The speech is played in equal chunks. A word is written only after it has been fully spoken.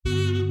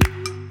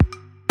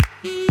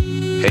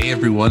Hey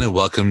everyone, and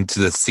welcome to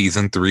the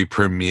season 3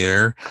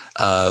 premiere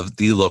of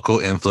the Local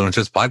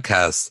Influencers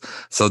podcast.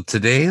 So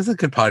today is a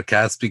good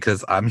podcast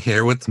because I'm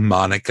here with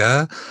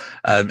Monica,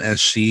 and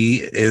she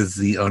is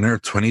the owner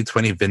of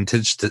 2020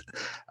 Vintage,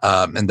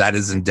 and that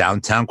is in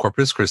downtown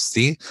Corpus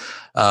Christi.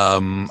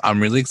 I'm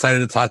really excited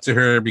to talk to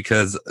her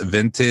because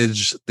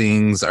vintage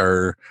things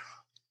are,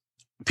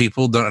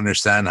 people don't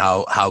understand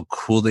how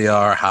cool they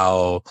are.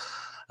 How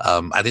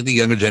I think the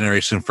younger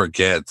generation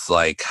forgets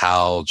like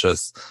how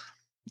just,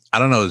 I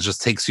don't know, it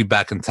just takes you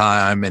back in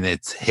time and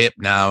it's hip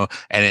now.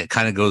 And it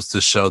kind of goes to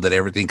show that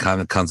everything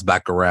kind of comes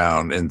back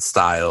around in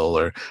style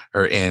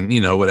or in,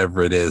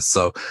 whatever it is.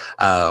 So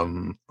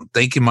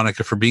thank you,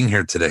 Monica, for being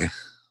here today.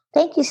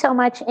 Thank you so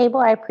much, Abel.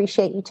 I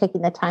appreciate you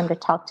taking the time to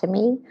talk to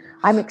me.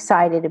 I'm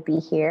excited to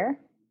be here.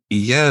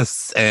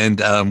 Yes,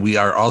 and we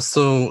are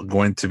also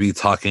going to be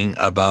talking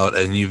about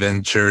a new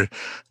venture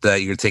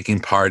that you're taking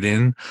part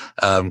in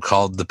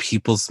called the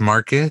People's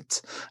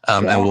Market.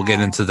 And we'll get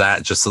into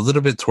that just a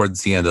little bit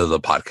towards the end of the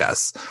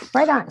podcast.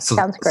 Right on.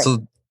 Sounds great.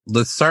 So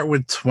let's start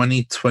with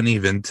 2020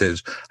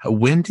 Vintage.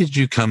 When did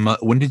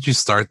you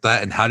start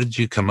that, and how did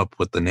you come up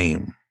with the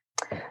name?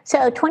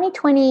 So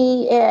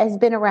 2020 has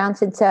been around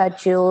since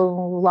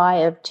July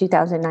of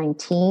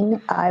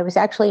 2019. I was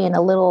actually in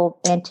a little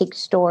antique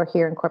store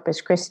here in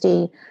Corpus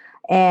Christi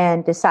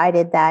and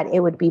decided that it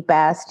would be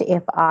best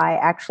if I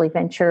actually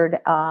ventured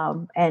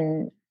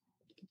and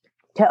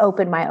to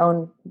open my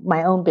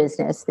own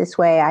business. This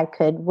way I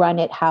could run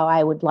it how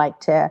I would like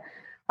to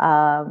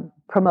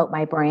promote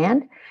my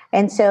brand.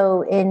 And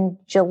so in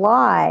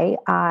July,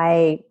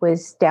 I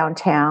was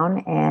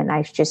downtown and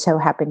I just so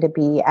happened to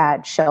be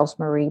at Shell's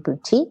Marie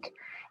Boutique.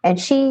 And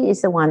she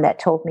is the one that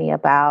told me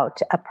about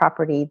a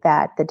property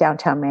that the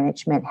downtown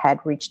management had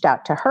reached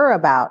out to her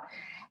about.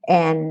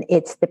 And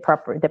it's the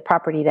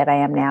property that I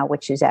am now,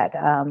 which is at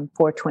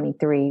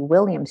 423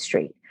 William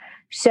Street.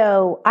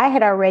 So I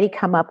had already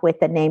come up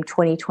with the name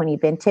 2020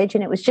 Vintage,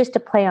 and it was just a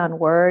play on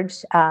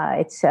words.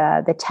 It's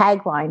the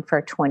tagline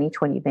for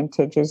 2020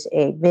 Vintage is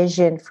a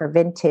vision for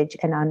vintage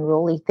and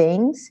unruly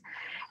things.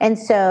 And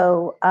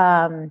so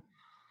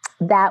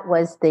that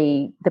was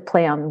the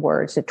play on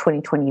words, the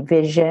 2020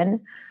 vision.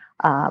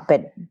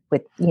 But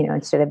with,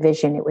 instead of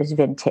vision, it was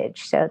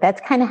vintage. So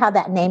that's kind of how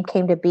that name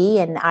came to be.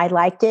 And I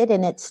liked it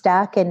and it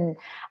stuck. And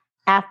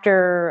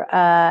after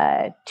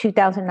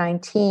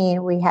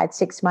 2019, we had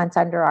 6 months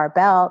under our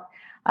belt.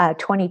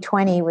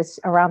 2020 was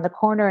around the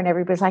corner and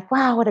everybody's like,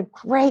 wow, what a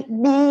great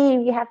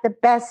name. You have the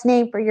best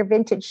name for your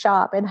vintage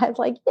shop. And I was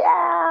like,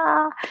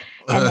 yeah.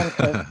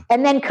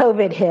 And then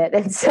COVID hit.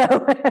 And so,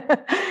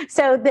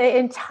 so the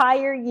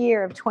entire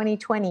year of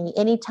 2020,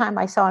 anytime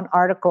I saw an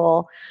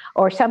article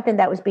or something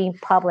that was being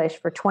published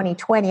for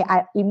 2020,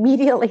 I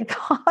immediately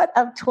thought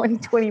of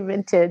 2020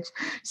 Vintage.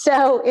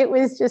 So it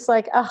was just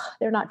like, oh,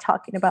 they're not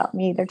talking about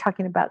me. They're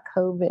talking about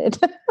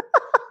COVID.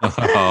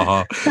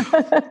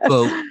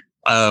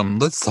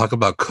 Let's talk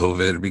about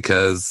COVID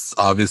because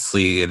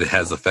obviously it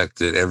has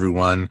affected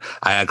everyone.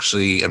 I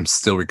actually am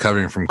still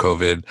recovering from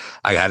COVID.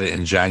 I had it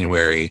in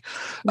January.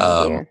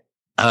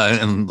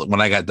 And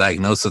when I got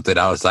diagnosed with it,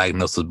 I was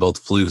diagnosed with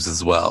both flus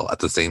as well at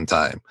the same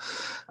time.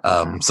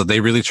 So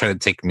they really tried to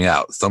take me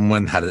out.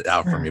 Someone had it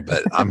out for me,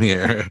 but I'm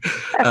here.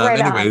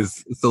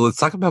 Anyways, so let's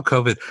talk about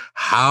COVID.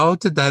 How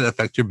did that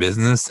affect your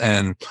business?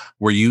 And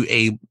were you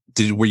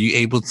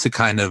able to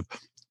kind of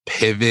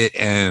pivot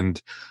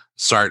and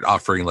start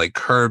offering like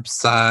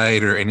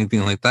curbside or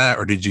anything like that?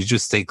 Or did you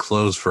just stay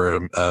closed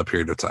for a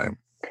period of time?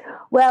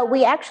 Well,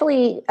 we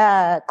actually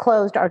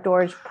closed our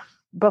doors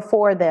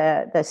before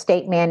the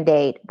state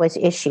mandate was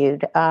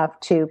issued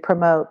to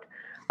promote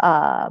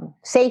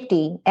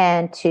safety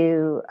and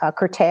to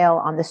curtail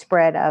on the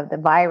spread of the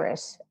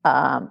virus.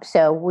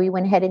 So we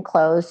went ahead and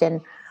closed,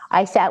 and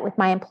I sat with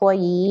my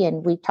employee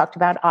and we talked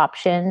about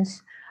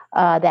options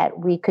that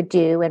we could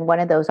do. And one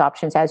of those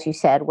options, as you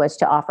said, was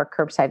to offer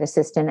curbside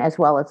assistance as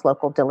well as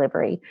local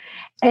delivery.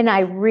 And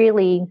I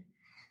really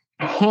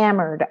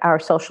hammered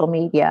our social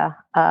media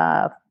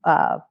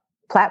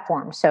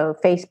platforms. So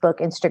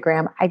Facebook,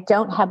 Instagram. I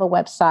don't have a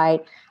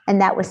website.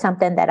 And that was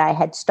something that I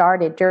had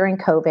started during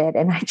COVID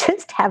and I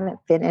just haven't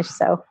finished.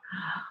 So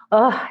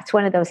it's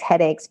one of those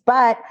headaches.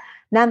 But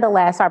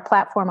nonetheless, our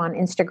platform on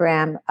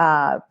Instagram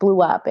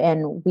blew up,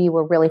 and we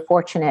were really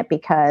fortunate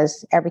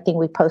because everything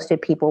we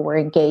posted, people were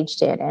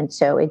engaged in, and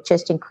so it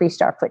just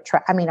increased our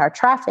our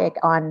traffic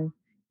on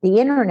the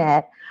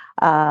internet.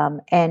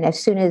 And as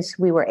soon as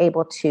we were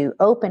able to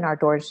open our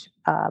doors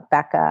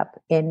back up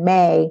in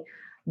May,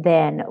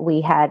 then we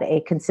had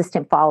a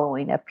consistent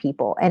following of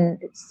people, and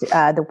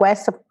the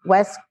West,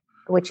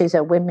 which is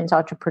a women's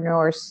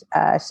entrepreneurs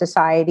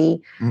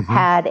society,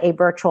 had a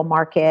virtual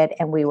market,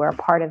 and we were a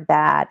part of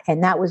that.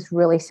 And that was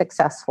really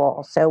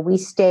successful. So we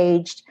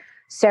staged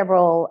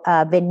several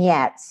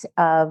vignettes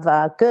of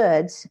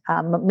goods.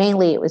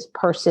 Mainly it was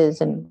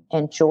purses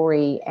and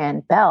jewelry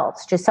and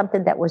belts, just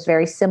something that was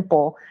very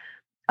simple.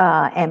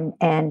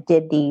 And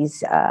did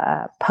these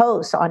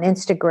posts on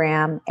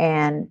Instagram,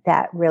 and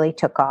that really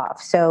took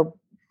off. So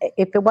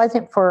if it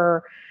wasn't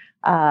for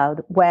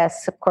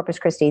west of Corpus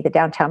Christi, the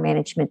downtown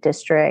management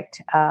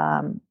district,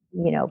 other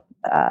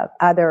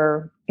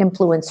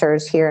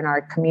influencers here in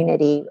our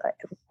community.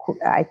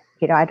 I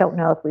don't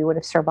know if we would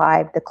have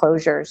survived the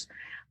closures,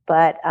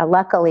 but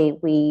luckily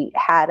we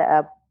had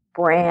a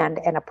brand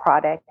and a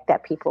product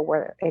that people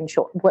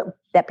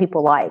that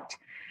people liked.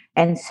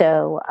 And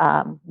so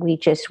we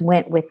just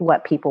went with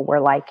what people were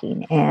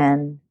liking,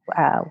 and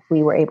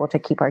we were able to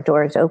keep our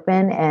doors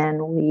open,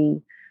 and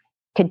we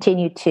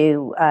continue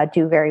to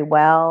do very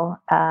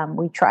well.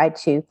 We try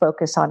to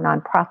focus on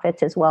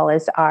nonprofits as well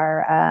as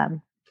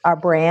our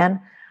brand,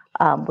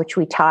 which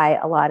we tie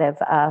a lot of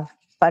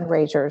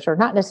fundraisers, or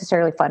not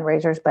necessarily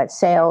fundraisers, but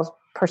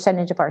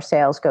percentage of our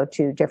sales go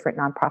to different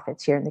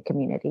nonprofits here in the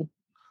community.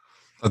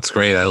 That's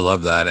great. I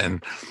love that.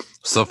 And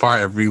so far,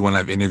 everyone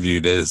I've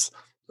interviewed is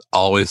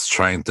always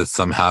trying to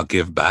somehow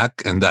give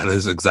back. And that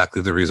is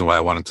exactly the reason why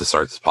I wanted to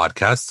start this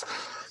podcast.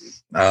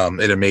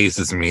 It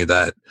amazes me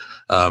that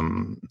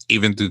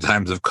even through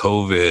times of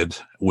COVID,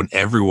 when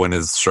everyone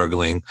is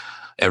struggling,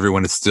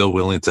 everyone is still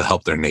willing to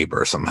help their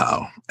neighbor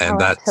somehow. And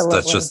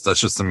that's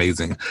just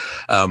amazing.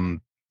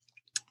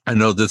 I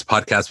know this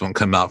podcast won't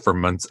come out for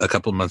a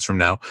couple of months from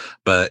now,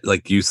 but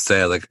like you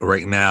said, like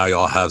right now,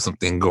 y'all have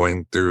something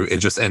going through. It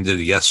just ended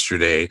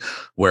yesterday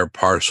where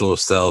partial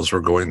sales were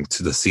going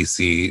to the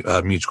CC,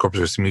 Corpus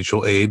Christi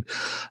Mutual Aid.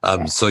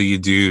 So you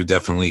do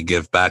definitely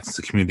give back to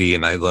the community,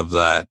 and I love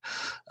that.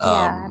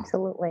 Yeah,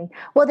 absolutely.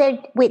 Well,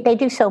 they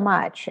do so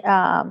much.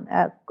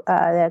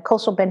 The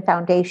Coastal Bend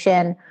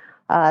Foundation,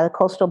 the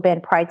Coastal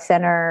Bend Pride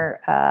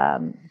Center,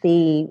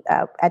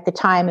 at the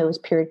time it was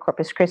Period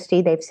Corpus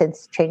Christi. They've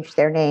since changed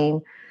their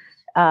name.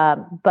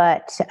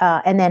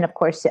 And then of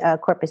course,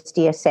 Corpus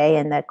DSA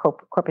and the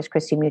Corpus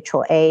Christi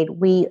Mutual Aid.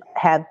 We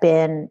have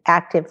been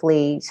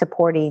actively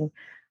supporting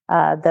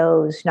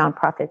those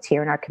nonprofits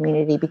here in our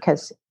community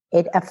because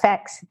it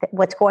affects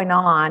what's going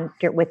on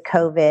with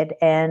COVID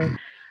and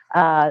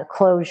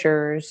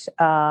closures,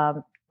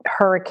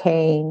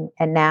 hurricane,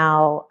 and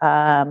now,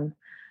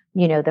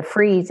 the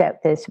freeze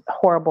at this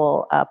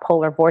horrible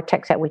polar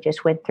vortex that we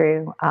just went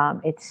through.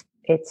 It's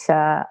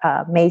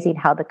amazing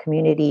how the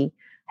community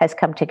has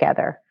come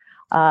together.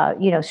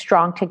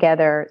 Strong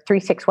together,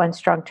 361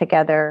 strong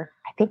together.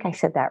 I think I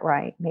said that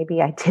right.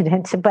 Maybe I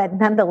didn't, but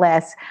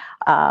nonetheless,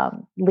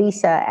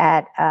 Lisa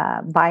at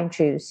Vine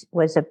Juice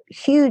was a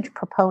huge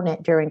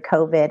proponent during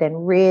COVID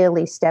and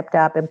really stepped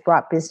up and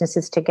brought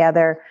businesses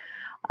together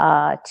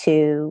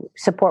to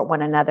support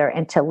one another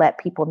and to let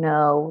people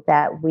know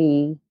that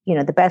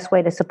the best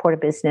way to support a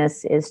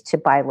business is to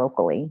buy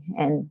locally.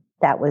 And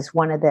that was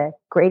one of the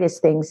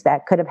greatest things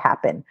that could have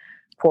happened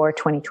for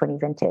 2020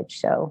 vintage.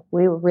 So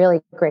we were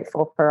really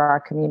grateful for our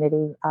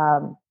community.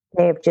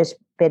 They have just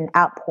been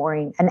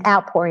an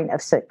outpouring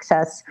of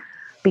success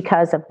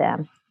because of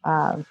them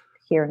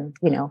here,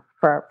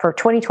 for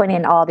 2020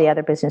 and all the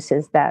other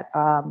businesses that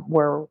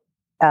were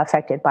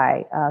affected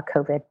by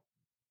COVID.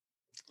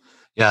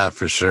 Yeah,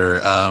 for sure.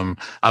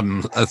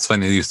 That's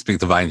funny you speak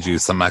to Vine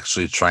Juice. I'm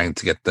actually trying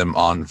to get them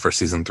on for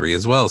season 3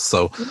 as well.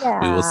 So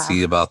we will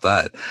see about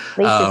that.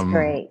 Lisa's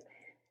great.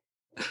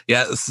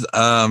 Yes.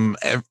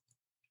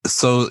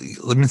 So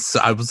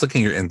I was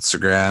looking at your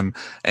Instagram,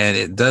 and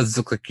it does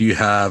look like you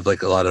have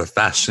like a lot of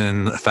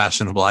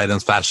fashionable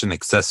items. Fashion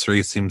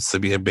accessories seems to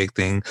be a big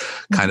thing,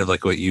 kind of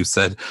like what you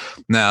said.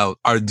 Now,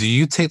 do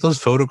you take those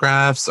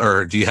photographs,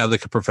 or do you have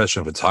like a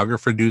professional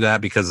photographer do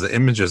that? Because the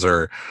images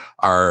are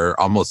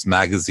almost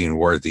magazine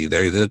worthy.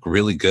 They look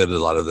really good. A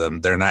lot of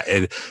them. They're not.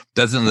 It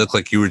doesn't look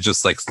like you were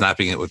just like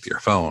snapping it with your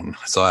phone.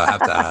 So I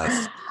have to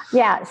ask.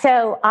 Yeah,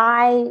 so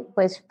I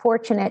was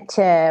fortunate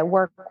to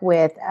work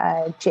with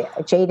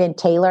Jaden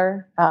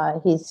Taylor.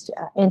 His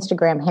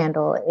Instagram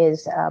handle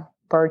is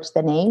Bird's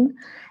the Name,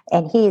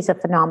 and he is a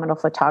phenomenal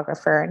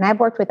photographer. And I've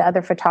worked with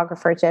other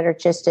photographers that are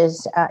just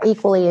as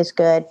equally as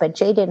good, but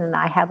Jaden and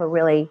I have a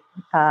really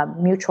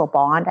mutual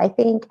bond, I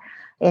think,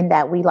 in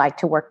that we like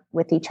to work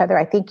with each other.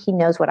 I think he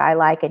knows what I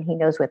like, and he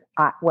knows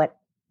what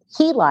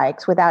he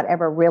likes without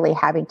ever really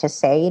having to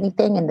say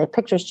anything, and the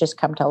pictures just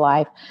come to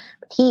life.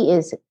 He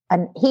has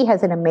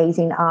an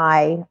amazing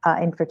eye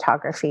in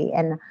photography,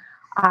 and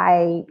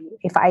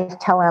if I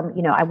tell him,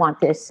 I want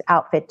this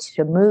outfit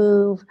to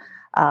move,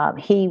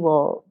 he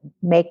will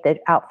make the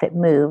outfit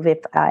move. If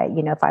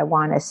I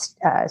want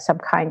some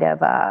kind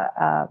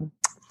of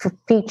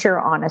feature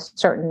on a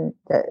certain,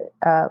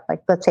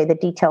 like let's say the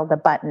detail of the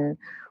button,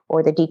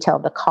 or the detail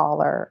of the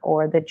collar,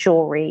 or the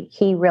jewelry,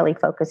 he really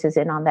focuses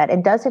in on that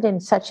and does it in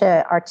such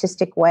an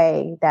artistic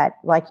way that,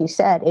 like you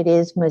said, it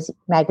is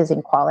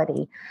magazine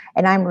quality.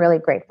 And I'm really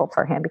grateful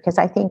for him, because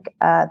I think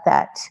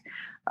that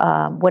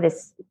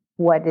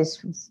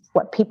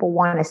what people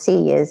want to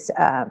see is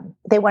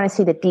they want to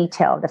see the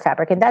detail of the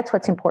fabric. And that's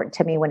what's important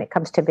to me when it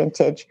comes to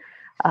vintage,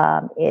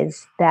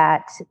 is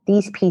that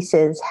these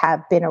pieces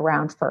have been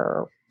around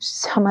for,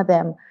 some of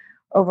them,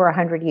 over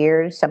 100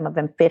 years, some of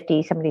them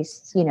 50,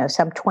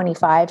 some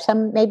 25,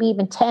 some maybe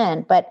even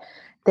 10, but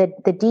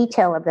the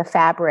detail of the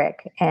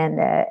fabric and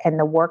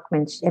the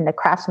workmanship and the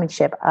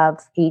craftsmanship of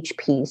each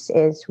piece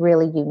is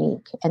really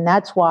unique. And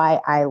that's why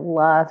I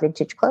love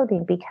vintage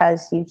clothing,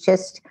 because you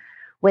just,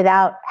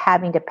 without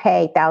having to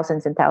pay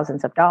thousands and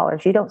thousands of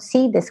dollars, you don't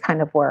see this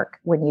kind of work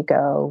when you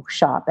go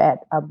shop at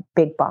a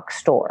big box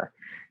store.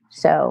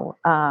 So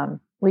I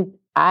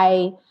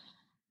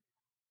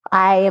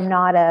am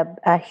not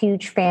a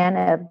huge fan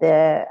of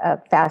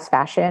the fast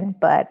fashion,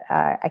 but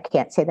I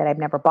can't say that I've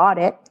never bought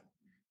it.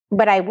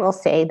 But I will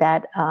say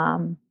that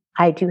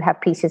I do have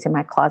pieces in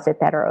my closet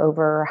that are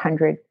over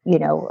 100,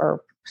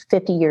 or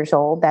 50 years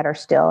old that are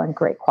still in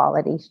great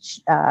quality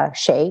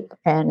shape.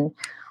 And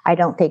I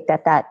don't think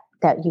that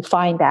you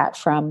find that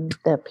from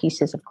the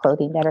pieces of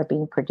clothing that are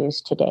being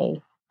produced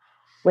today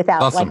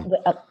without Awesome.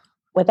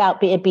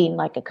 without it being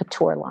like a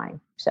couture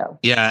line. So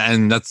Yeah,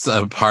 and that's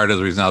a part of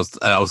the reason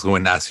I was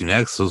going to ask you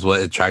next was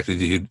what attracted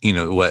you,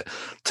 what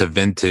to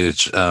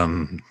vintage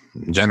in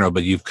general.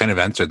 But you've kind of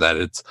answered that.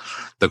 It's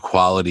the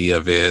quality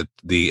of it.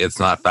 It's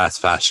not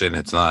fast fashion.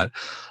 It's not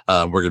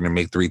we're going to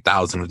make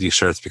 3,000 of these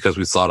shirts because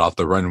we saw it off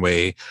the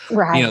runway.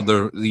 right,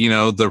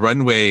 The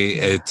runway,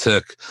 it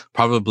took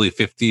probably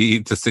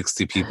 50 to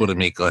 60 people to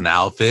make an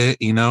outfit.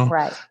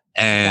 right,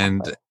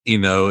 And exactly.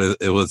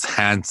 it was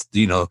hands,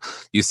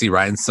 you see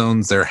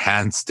rhinestones, they're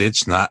hand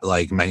stitched, not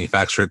like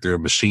manufactured through a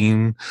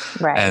machine.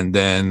 Right, And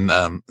then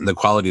the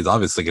quality is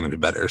obviously going to be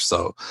better.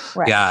 So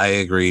right. yeah, I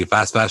agree.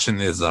 Fast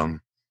fashion is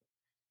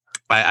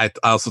I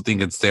also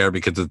think it's there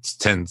because it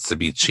tends to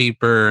be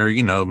cheaper, a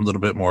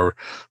little bit more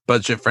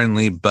budget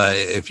friendly. But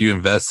if you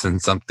invest in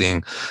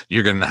something,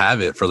 you're going to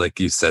have it for, like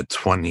you said,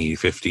 20,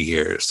 50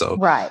 years. So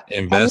Right.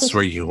 invest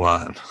where you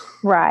want.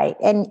 Right.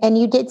 And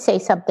you did say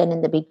something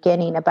in the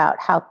beginning about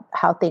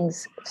how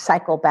things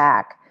cycle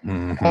back,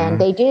 and Mm-hmm.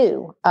 they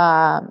do.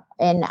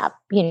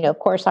 Of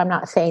course, I'm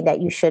not saying that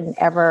you shouldn't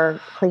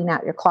ever clean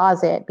out your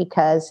closet,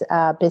 because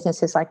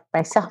businesses like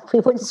myself,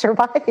 we wouldn't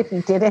survive if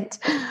you didn't.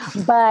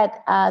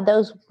 But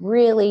those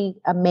really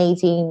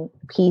amazing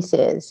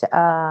pieces,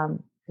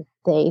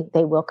 they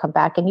will come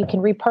back, and you can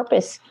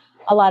repurpose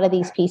a lot of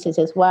these pieces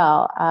as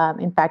well.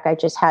 In fact, I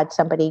just had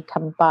somebody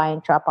come by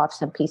and drop off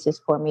some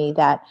pieces for me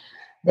that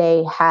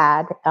they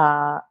had,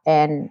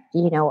 and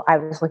I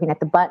was looking at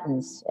the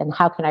buttons, and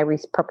how can I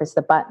repurpose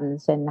the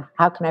buttons, and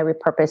how can I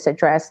repurpose a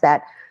dress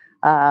that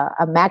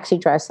a maxi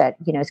dress that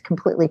is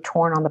completely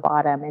torn on the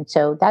bottom. And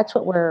so that's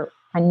what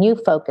a new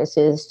focus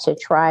is, to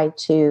try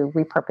to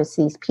repurpose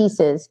these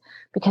pieces,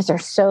 because they're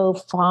so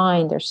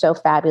fine, they're so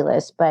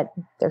fabulous, but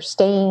they're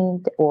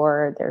stained,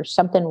 or there's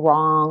something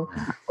wrong,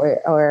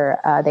 or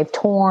they've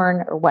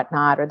torn or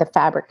whatnot, or the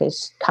fabric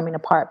is coming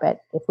apart.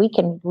 But if we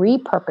can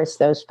repurpose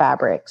those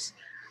fabrics,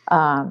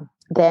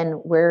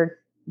 then we're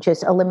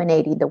just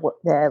eliminating the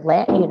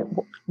land.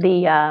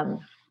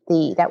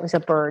 That was a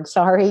bird.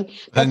 Sorry,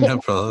 No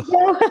problem.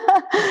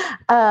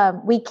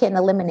 we can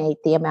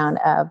eliminate the amount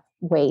of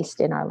waste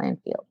in our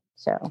landfill.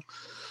 So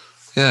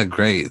Yeah,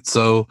 great.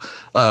 So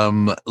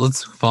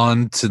let's move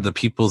on to the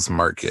People's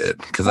Market,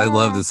 because I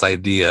love yeah, this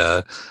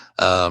idea.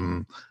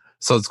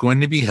 So it's going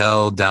to be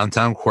held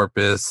downtown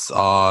Corpus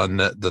on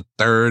the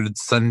third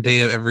Sunday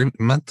of every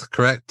month,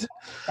 correct?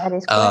 that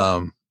is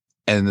correct.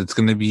 And it's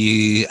going to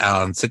be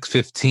on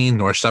 615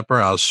 North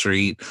Chaparral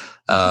Street.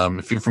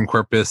 If you're from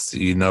Corpus,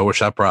 you know where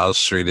Chaparral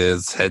Street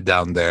is. Head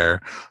down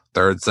there,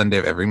 third Sunday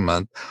of every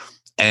month.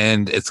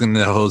 And it's going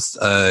to host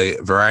a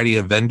variety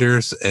of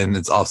vendors, and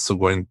it's also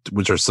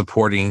which are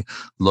supporting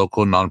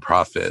local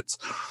nonprofits.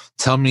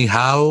 Tell me,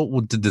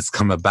 how did this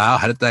come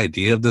about? How did the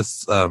idea of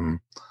this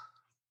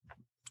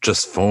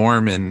just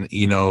form? And,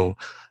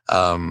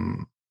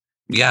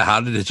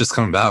 how did it just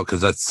come about?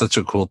 Because that's such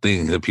a cool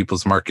thing. The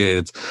People's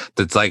Market,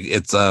 I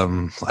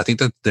think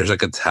that there's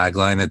like a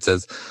tagline. It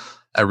says,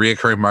 a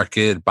reoccurring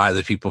market by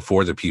the people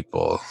for the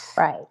people.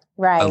 Right.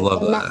 I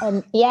love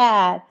that.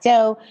 Yeah.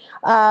 So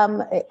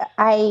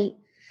I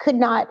could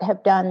not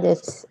have done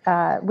this.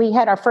 We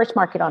had our first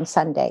market on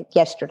Sunday,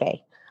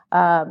 yesterday,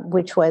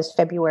 which was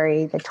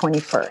February the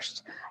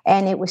 21st.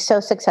 And it was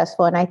so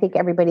successful. And I think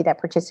everybody that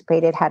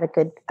participated had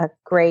a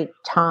great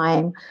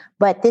time.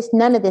 But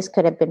none of this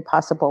could have been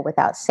possible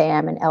without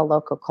Sam and El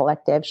Loco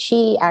Collective.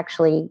 She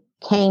actually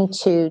came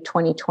to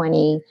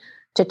 2020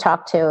 to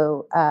talk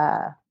to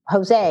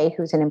Jose,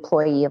 who's an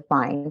employee of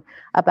mine,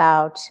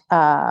 about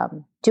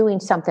doing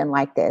something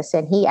like this.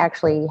 And he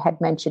actually had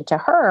mentioned to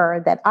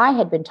her that I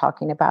had been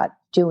talking about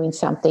doing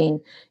something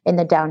in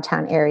the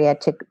downtown area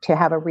to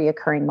have a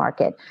reoccurring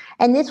market.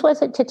 And this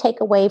wasn't to take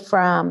away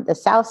from the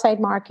Southside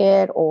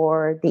Market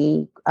or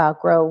the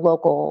Grow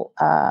Local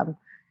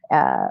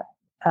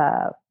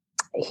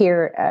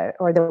here,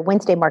 or the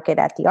Wednesday market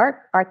at the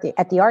Art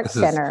This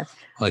is Center.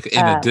 like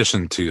in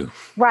addition to.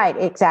 Right,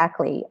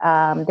 exactly.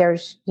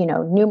 There's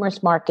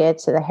numerous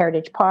markets. So the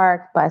Heritage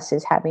Park bus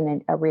is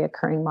having a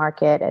reoccurring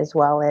market, as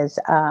well as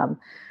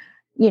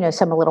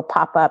some little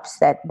pop-ups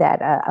that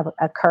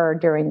occur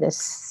during the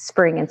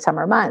spring and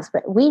summer months.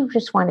 But we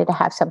just wanted to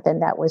have something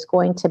that was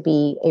going to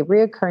be a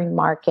reoccurring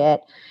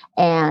market,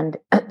 and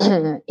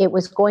it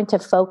was going to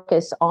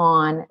focus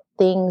on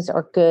things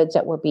or goods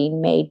that were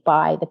being made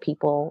by the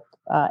people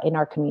in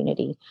our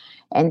community.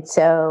 And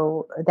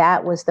so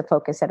that was the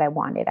focus that I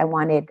wanted.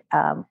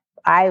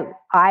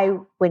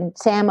 When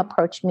Sam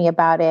approached me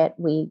about it,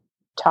 we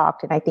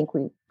talked, and I think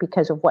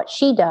because of what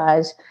she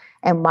does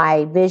and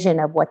my vision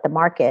of what the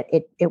market,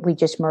 we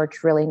just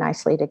merged really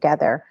nicely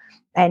together.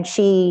 And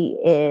she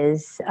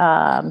is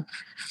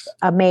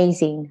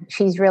amazing.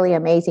 She's really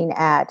amazing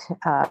at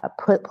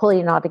pulling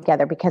it all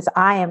together, because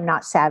I am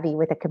not savvy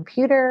with a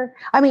computer.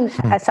 I mean,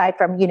 aside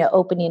from,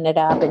 opening it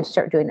up and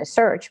start doing a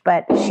search,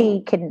 but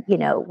she can,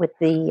 with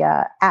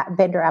the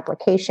vendor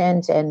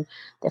applications and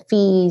the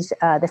fees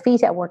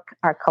that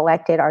are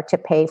collected are to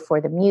pay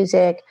for the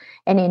music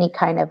and any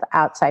kind of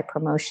outside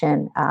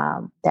promotion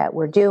that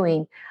we're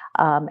doing.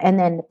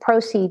 And then the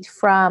proceeds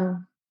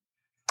from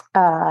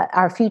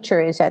our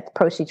future is that the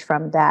proceeds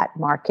from that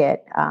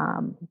market,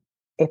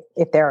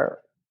 if they're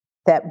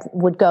that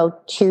would go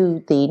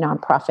to the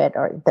nonprofit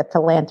or the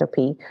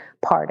philanthropy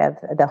part of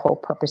the whole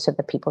purpose of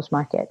the People's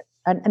Market.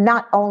 And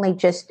not only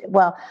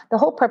the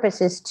whole purpose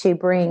is to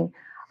bring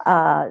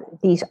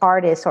these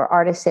artists or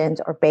artisans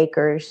or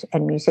bakers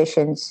and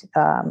musicians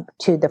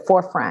to the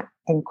forefront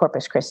in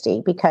Corpus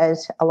Christi,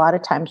 because a lot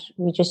of times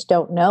we just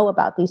don't know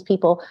about these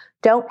people.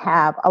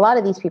 A lot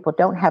of these people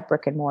don't have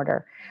brick and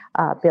mortar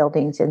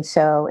buildings. And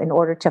so in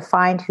order to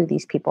find who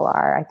these people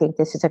are, I think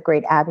this is a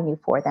great avenue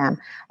for them.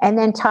 And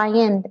then tie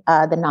in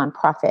the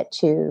nonprofit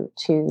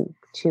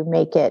to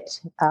make it,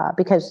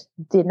 because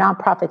the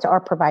nonprofits are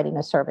providing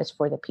a service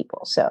for the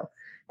people. So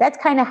that's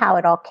kind of how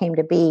it all came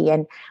to be.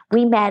 And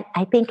we met,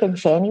 I think, in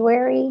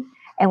January,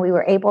 and we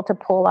were able to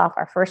pull off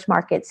our first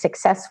market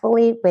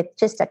successfully with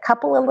just a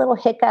couple of little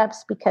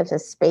hiccups because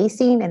of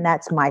spacing, and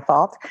that's my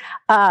fault.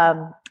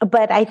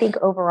 But I think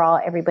overall,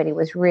 everybody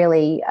was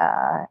really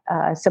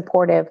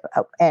supportive,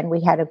 and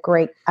we had a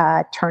great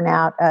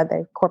turnout.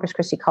 The Corpus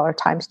Christi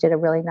Caller-Times did a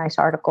really nice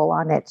article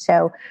on it.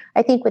 So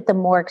I think with the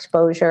more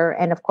exposure,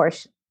 and of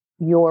course,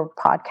 your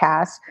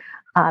podcast,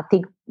 I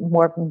think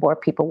more and more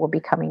people will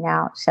be coming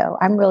out. So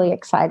I'm really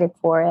excited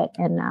for it.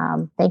 And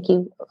thank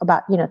you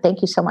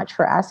so much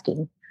for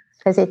asking,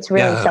 because it's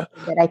really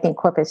something that I think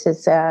Corpus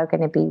is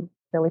going to be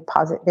really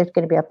positive. There's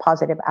going to be a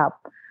positive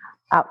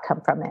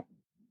outcome from it.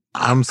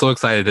 I'm so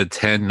excited to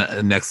attend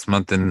next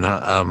month in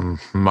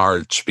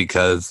March,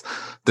 because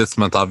this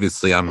month,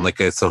 obviously, like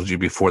I told you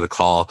before the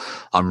call,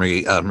 I'm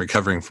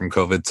recovering from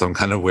COVID. So I'm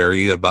kind of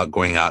wary about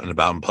going out and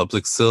about in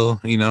public still,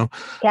 Yeah,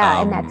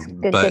 and that's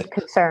good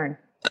concern.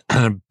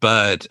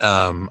 But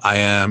I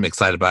am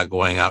excited about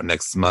going out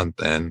next month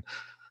and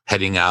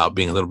heading out,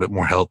 being a little bit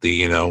more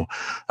healthy. I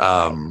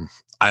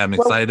am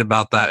excited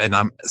about that. And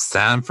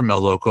Sam from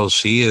El Local.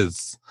 She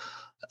is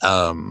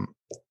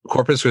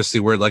Corpus Christi.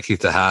 We're lucky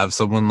to have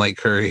someone like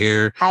her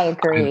here. I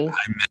agree.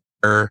 I met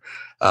her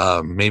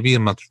maybe a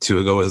month or two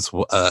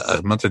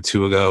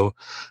ago,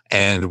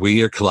 and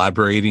we are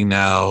collaborating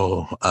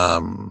now.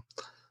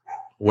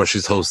 Where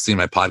she's hosting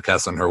my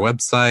podcast on her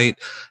website.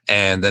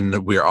 And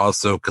then we're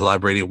also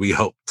collaborating. We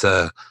hope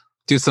to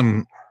do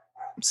some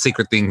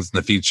secret things in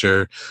the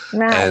future.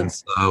 Nice. And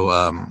so,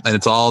 and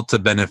it's all to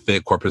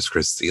benefit Corpus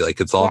Christi.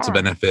 Like, it's all to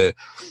benefit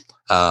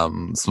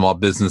small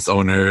business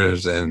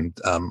owners and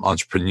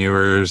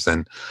entrepreneurs.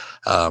 And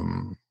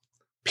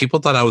people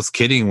thought I was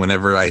kidding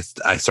whenever I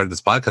started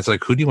this podcast.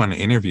 Like, who do you want to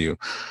interview?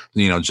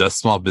 Just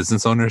small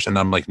business owners? And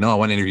I'm like, no, I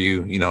want to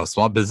interview, a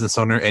small business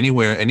owner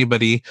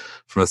anybody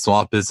from a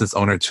small business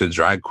owner to a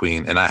drag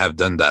queen. And I have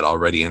done that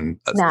already in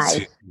nice.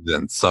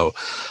 seasons. So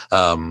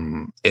I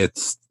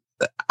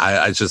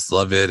just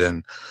love it.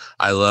 And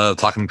I love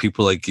talking to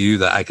people like you,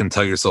 that I can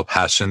tell you're so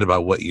passionate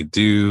about what you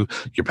do.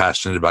 You're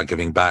passionate about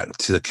giving back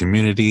to the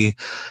community.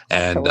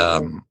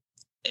 And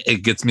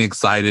it gets me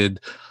excited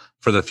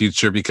for the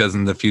future, because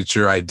in the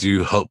future I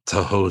do hope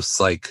to host,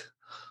 like,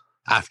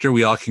 after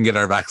we all can get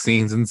our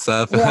vaccines and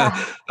stuff, or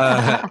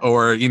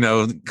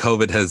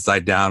COVID has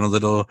died down a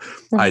little.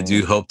 I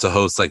do hope to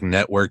host like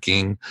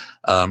networking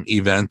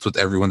events with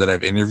everyone that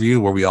I've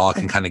interviewed, where we all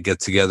can kind of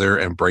get together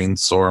and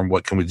brainstorm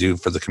what can we do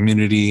for the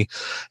community,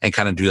 and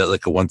kind of do that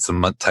like a once a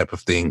month type of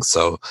thing.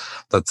 So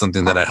that's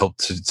something that I hope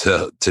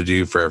to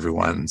do for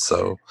everyone.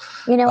 So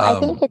I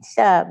think it's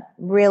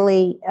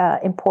really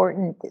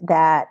important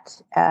that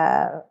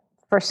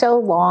for so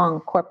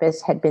long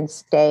Corpus had been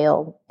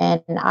stale,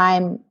 and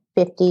I'm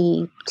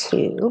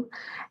 52,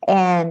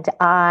 and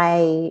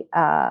I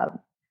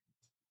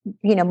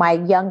my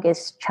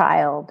youngest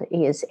child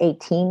is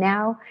 18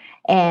 now,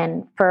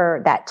 and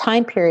for that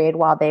time period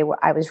while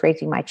I was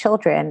raising my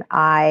children,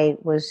 I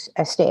was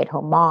a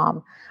stay-at-home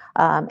mom,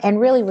 and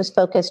really was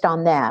focused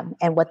on them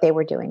and what they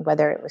were doing,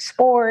 whether it was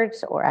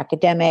sports or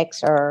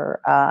academics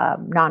or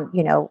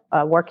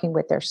working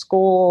with their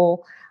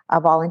school,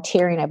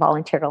 volunteering. I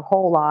volunteered a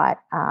whole lot,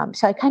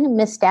 so I kind of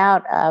missed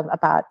out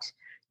about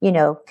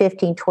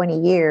 15,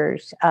 20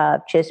 years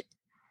of just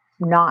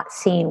not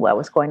seeing what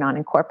was going on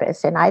in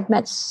Corpus. And I've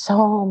met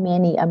so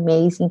many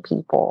amazing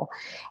people.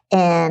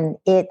 And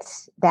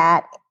it's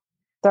that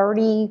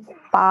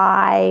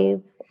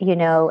 35,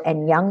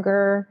 and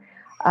younger,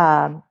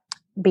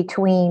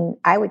 between,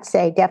 I would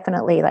say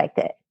definitely like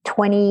the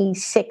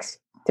 26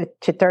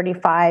 to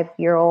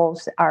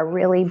 35-year-olds are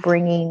really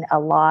bringing a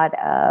lot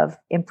of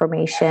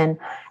information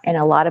and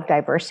a lot of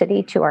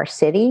diversity to our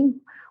city,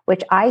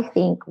 which I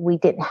think we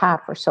didn't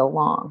have for so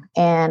long.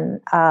 And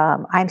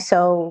I'm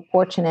so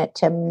fortunate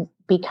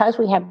because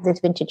we have this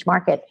vintage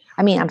market.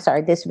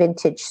 This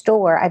vintage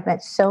store. I've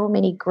met so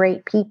many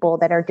great people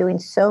that are doing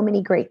so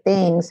many great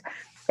things.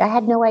 I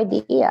had no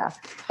idea.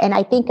 And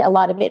I think a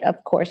lot of it,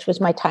 of course,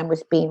 was my time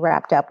was being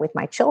wrapped up with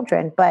my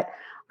children, but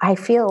I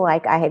feel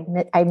like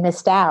I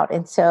missed out.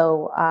 And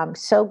so I'm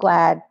so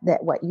glad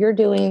that what you're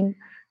doing,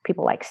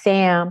 people like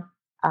Sam,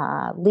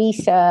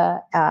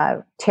 Lisa,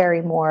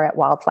 Terry Moore at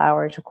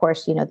Wildflowers, of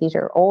course, these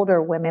are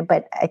older women,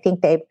 but I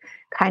think they've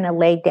kind of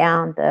laid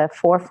down the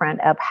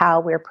forefront of how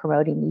we're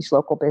promoting these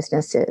local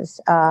businesses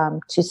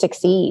to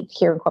succeed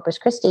here in Corpus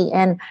Christi.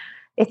 And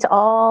it's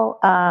all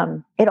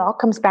it all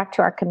comes back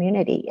to our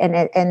community, and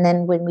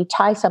then when we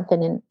tie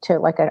something into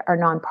like our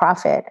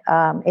nonprofit,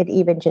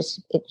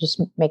 it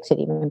just makes it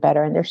even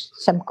better. And there's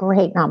some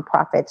great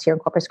nonprofits here in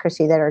Corpus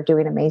Christi that are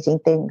doing amazing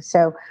things.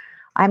 So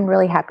I'm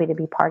really happy to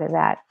be part of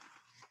that.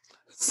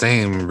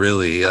 Same,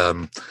 really.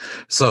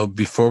 So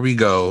before we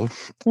go,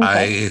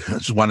 okay. I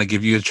just want to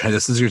give you a chance.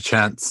 This is your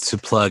chance to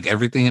plug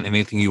everything and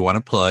anything you want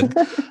to plug.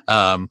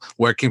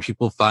 Where can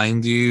people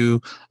find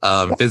you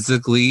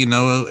physically?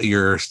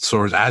 Your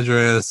store's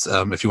address.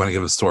 If you want to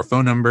give a store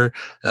phone number,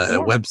 a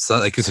website,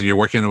 like you said, you're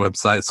working on a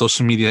website,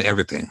 social media,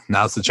 everything.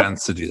 Now's the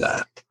chance to do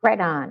that.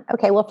 Right on.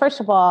 Okay. Well, first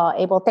of all,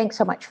 Abel, thanks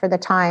so much for the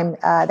time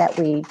that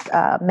we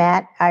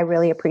met. I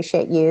really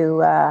appreciate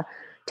you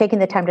taking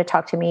the time to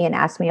talk to me and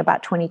ask me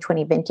about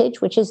 2020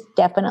 Vintage, which is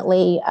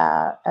definitely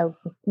a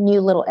new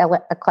little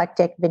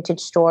eclectic vintage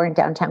store in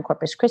downtown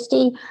Corpus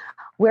Christi.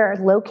 We're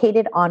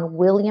located on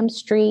William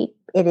Street.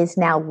 It is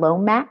now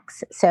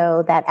Lomax.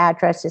 So that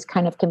address is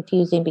kind of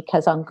confusing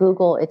because on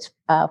Google it's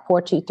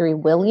 423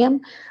 William,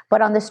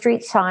 but on the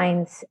street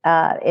signs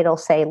it'll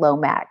say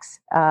Lomax.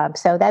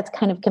 So that's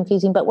kind of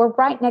confusing, but we're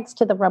right next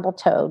to the Rebel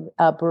Toad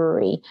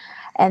Brewery.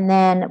 And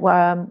then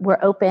we're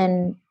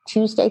open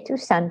Tuesday through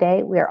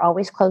Sunday. We are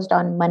always closed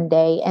on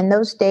Monday. And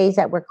those days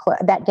that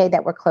that day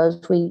that we're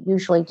closed, we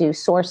usually do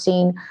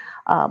sourcing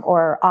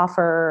or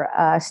offer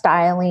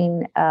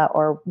styling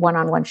or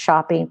one-on-one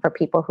shopping for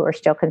people who are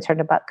still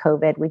concerned about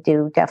COVID. We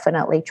do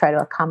definitely try to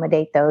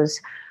accommodate those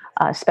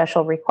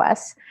special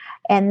requests.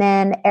 And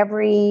then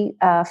every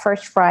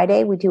first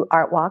Friday, we do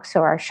art walks.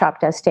 So our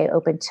shop does stay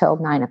open till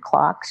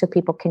 9:00. So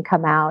people can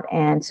come out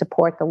and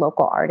support the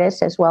local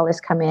artists as well as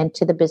come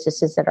into the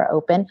businesses that are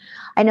open.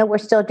 I know we're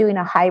still doing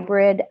a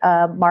hybrid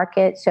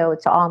market. So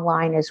it's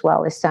online as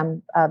well as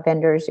some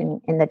vendors in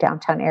the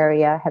downtown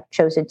area have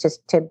chosen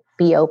to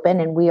be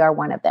open. And we are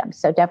one of them.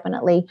 So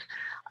definitely,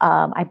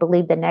 I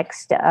believe the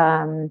next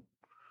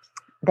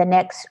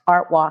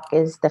art walk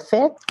is the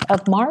 5th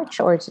of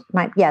March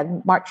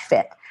March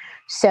 5th.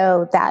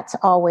 So that's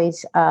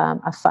always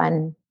a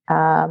fun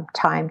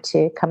time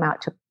to come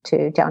out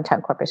to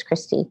downtown Corpus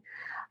Christi.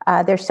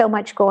 There's so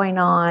much going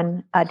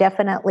on.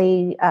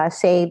 Definitely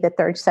save the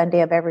third Sunday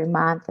of every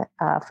month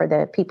for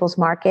the People's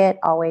Market.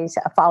 Always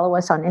follow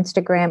us on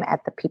Instagram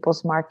at the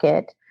People's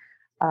Market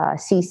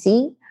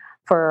CC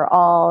for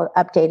all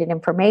updated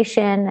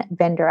information,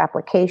 vendor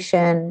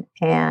application,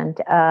 and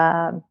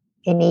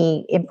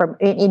any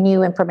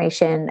new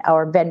information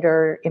or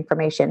vendor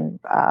information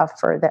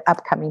for the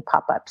upcoming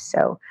pop-ups.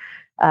 So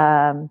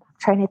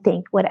trying to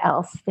think what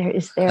else there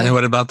is there. And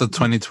what about the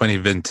 2020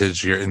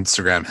 Vintage, your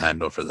Instagram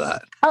handle for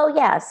that? Oh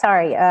yeah,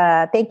 sorry.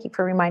 Thank you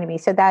for reminding me.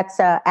 So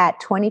that's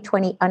at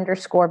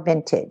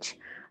 2020_vintage.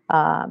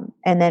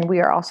 And then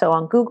we are also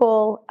on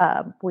Google,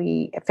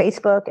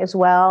 Facebook as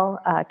well,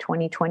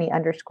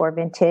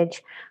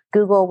 2020_vintage.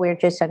 Google, we're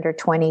just under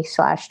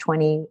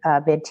 20/20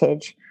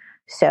 vintage.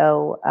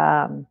 So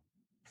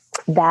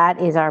that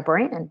is our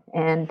brand,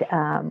 and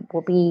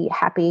we'll be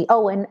happy.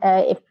 Oh, and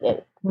if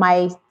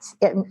my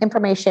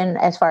information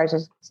as far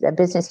as the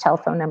business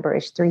telephone number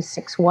is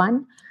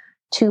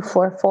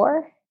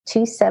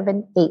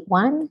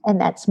 361-244-2781, and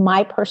that's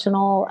my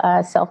personal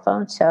cell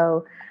phone.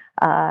 So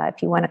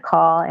if you want to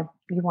call, if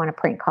you want to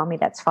prank call me,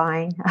 that's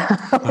fine.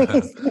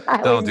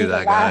 Don't do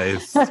that,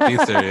 guys. Be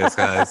serious,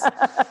 guys.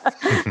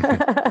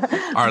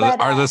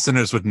 Our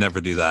listeners would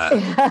never do that.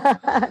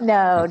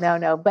 No.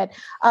 But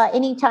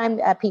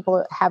anytime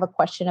people have a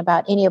question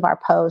about any of our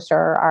posts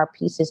or our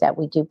pieces that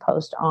we do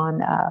post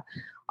on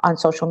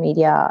social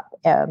media,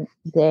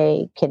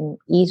 they can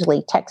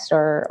easily text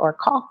or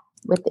call.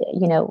 We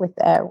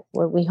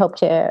hope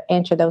to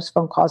answer those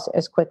phone calls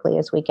as quickly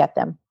as we get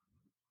them.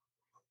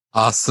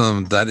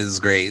 Awesome. That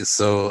is great.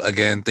 So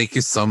again, thank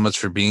you so much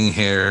for being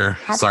here.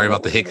 Absolutely. Sorry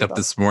about the hiccup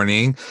this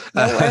morning.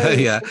 No worries.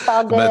 Yeah, it's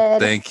all good. But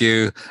thank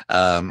you.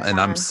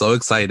 And I'm so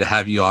excited to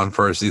have you on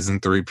for our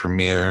season 3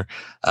 premiere.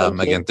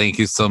 Again, thank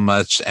you so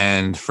much.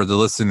 And for the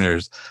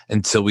listeners,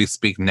 until we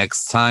speak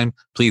next time,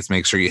 please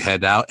make sure you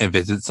head out and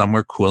visit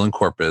somewhere cool in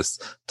Corpus.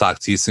 Talk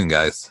to you soon,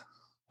 guys.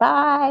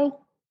 Bye.